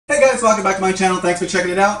guys, welcome back to my channel. Thanks for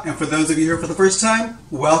checking it out. And for those of you here for the first time,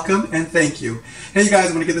 welcome and thank you. Hey, you guys,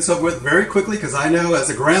 I'm going to get this over with very quickly because I know as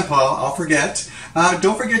a grandpa, I'll forget.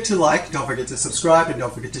 Don't forget to like, don't forget to subscribe, and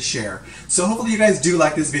don't forget to share. So hopefully you guys do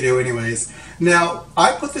like this video anyways. Now,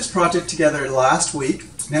 I put this project together last week.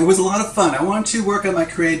 Now, it was a lot of fun. I wanted to work on my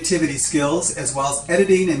creativity skills as well as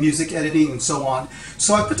editing and music editing and so on.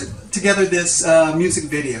 So I put together this music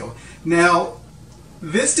video. Now,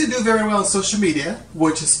 this didn't do very well on social media,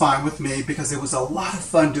 which is fine with me because it was a lot of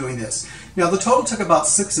fun doing this. Now, the total took about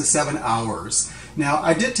 6 to 7 hours. Now,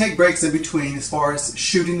 I did take breaks in between as far as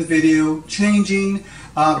shooting the video, changing,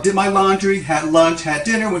 did my laundry, had lunch, had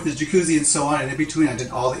dinner with the jacuzzi and so on, and in between I did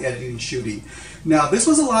all the editing and shooting. Now, this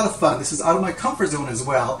was a lot of fun. This is out of my comfort zone as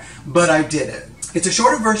well, but I did it. It's a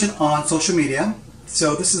shorter version on social media.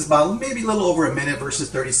 So this is about maybe a little over a minute versus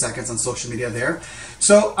 30 seconds on social media there.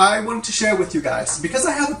 So I wanted to share with you guys, because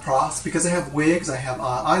I have the props, because I have wigs, I have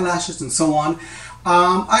eyelashes and so on,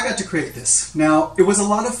 I got to create this. Now, it was a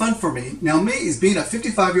lot of fun for me. Now, me, as being a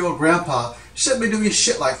 55-year-old grandpa, shouldn't be doing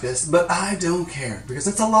shit like this, but I don't care because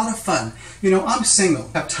it's a lot of fun. You know, I'm single.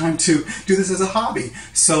 I have time to do this as a hobby,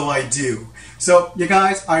 so I do. So, you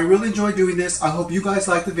guys, I really enjoyed doing this. I hope you guys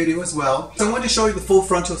liked the video as well. So I wanted to show you the full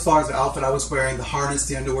frontal as far as the outfit I was wearing, the harness,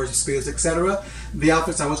 the underwear, the spears, etc. The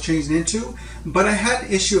outfits I was changing into. But I had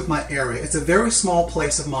an issue with my area. It's a very small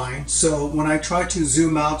place of mine, so when I tried to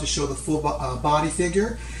zoom out to show the full body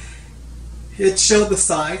figure, it showed the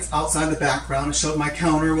sides outside the background. It showed my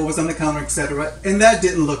counter, what was on the counter, etc. And that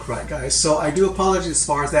didn't look right, guys. So I do apologize as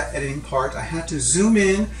far as that editing part. I had to zoom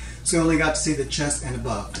in, so I only got to see the chest and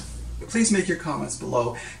above. Please make your comments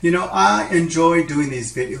below. You know, I enjoy doing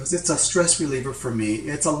these videos. It's a stress reliever for me.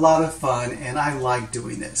 It's a lot of fun, and I like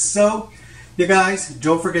doing this. So, you guys,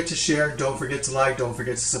 don't forget to share, don't forget to like, don't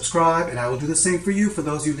forget to subscribe, and I will do the same for you, for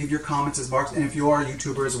those who leave your comments as marks, and if you are a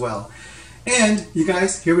YouTuber as well. And, you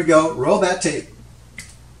guys, here we go. Roll that tape.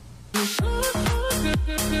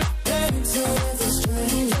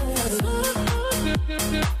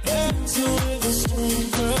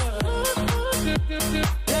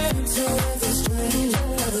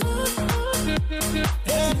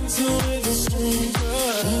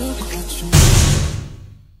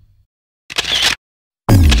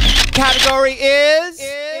 Category is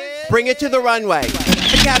Bring It to the Runway.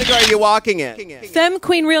 What category are you walking in? Femme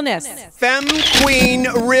Queen Realness. Femme Queen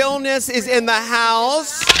Realness is in the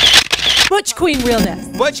house. Butch Queen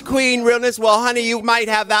Realness. Butch Queen Realness. Well, honey, you might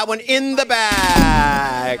have that one in the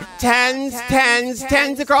bag. Tens, tens,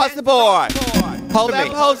 tens across the board. Hold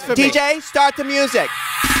that pose for me. DJ, start the music.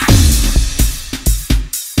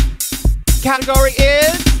 Category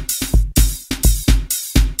is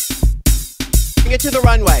Bring It to the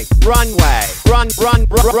Runway. Runway. Run, run,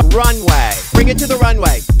 runway. Bring it to the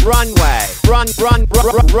runway. Runway. Run, run,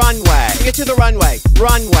 runway. Bring it to the runway.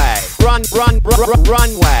 Runway. Run, run,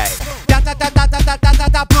 runway. Da da da da da da da da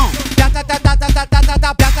da boom. Da da da da da da da da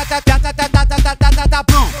da da da da da da da da da da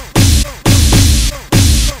boom.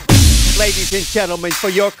 Ladies and gentlemen, for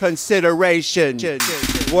your consideration.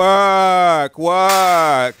 Work,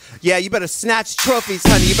 work. Yeah, you better snatch trophies,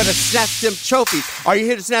 honey. You better snatch them trophies. Are you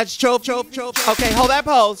here to snatch trophies? Okay, hold that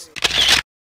pose.